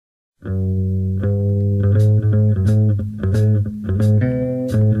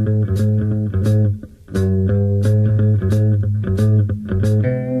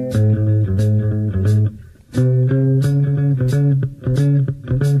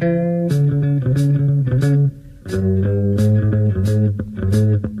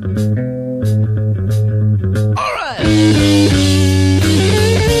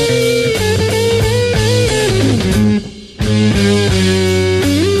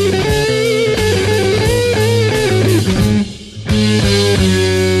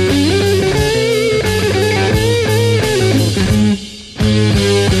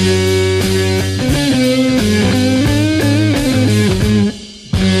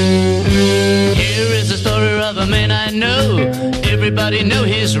but he know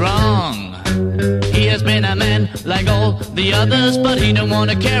he's wrong. He has been a man like all the others, but he don't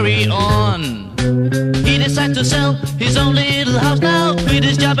wanna carry on. He decides to sell his own little house now, quit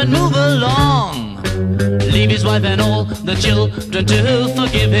his job and move along. Leave his wife and all the children to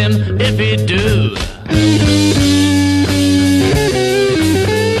forgive him if he do.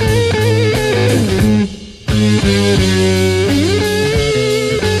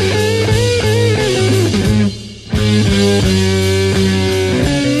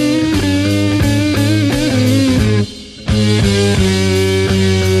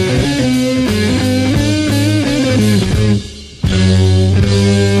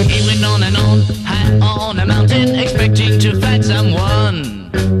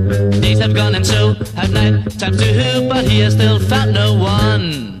 Have night times too, but he has still found no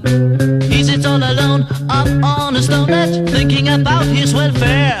one. He sits all alone up on a stone ledge, thinking about his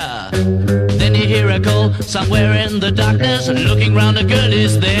welfare. Then you hear a call somewhere in the darkness, looking round, a girl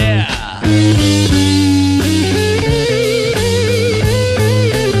is there.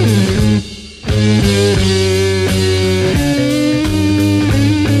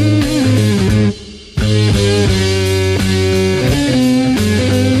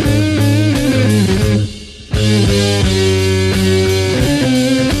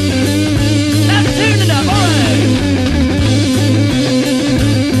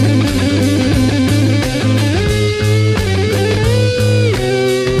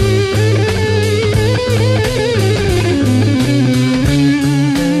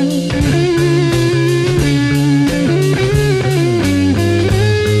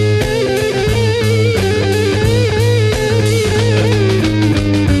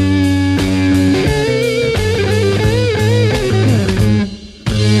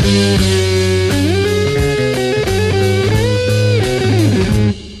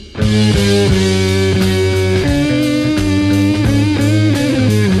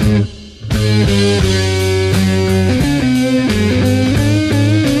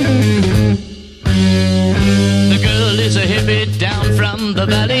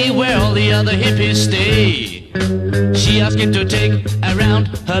 To take around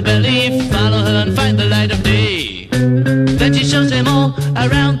her belly, follow her and find the light of day. Then she shows him all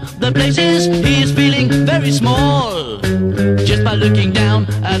around the places he is feeling very small. Just by looking down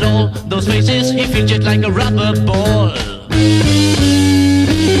at all those faces, he feels just like a rubber ball.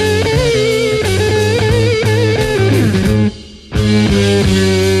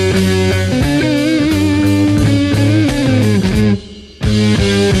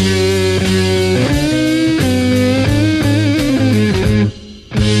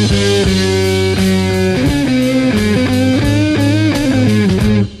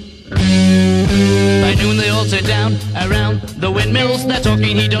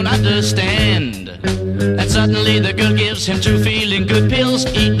 He don't understand, and suddenly the girl gives him 2 feeling good pills.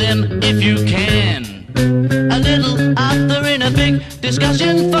 Eat them if you can. A little after, in a big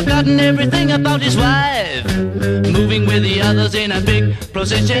discussion, forgotten everything about his wife. Moving with the others in a big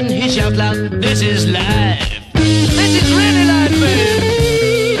procession, he shouts loud, "This is life. This is really life, babe."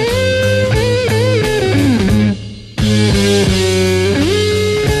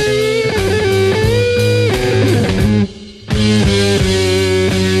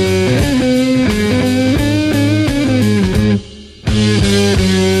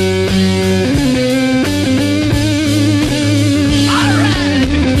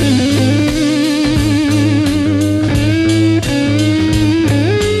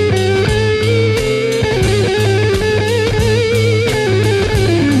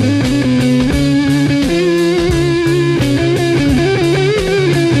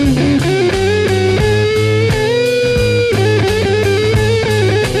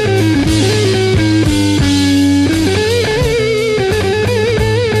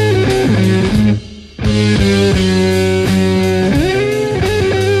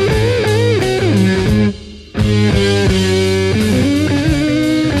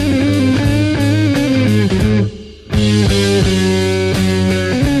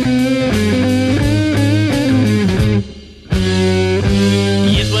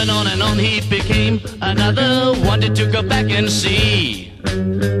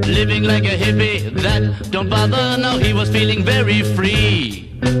 Living like a hippie, that don't bother. Now he was feeling very free.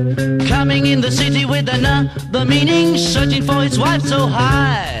 Coming in the city with another meaning, searching for his wife so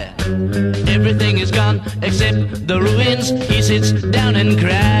high. Everything is gone except the ruins. He sits down and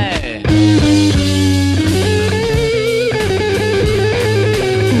cries.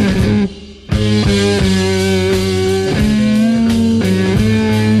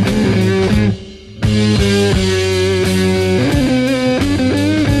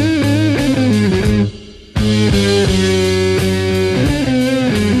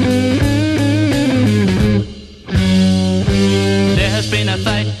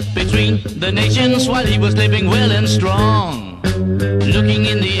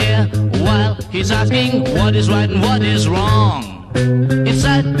 air while he's asking what is right and what is wrong.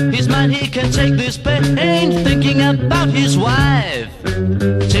 Inside his mind he can take this pain, thinking about his wife.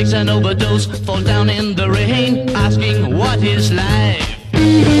 Takes an overdose, falls down in the rain, asking what is life.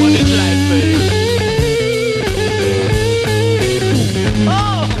 What is life, babe?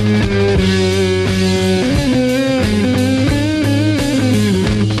 Oh!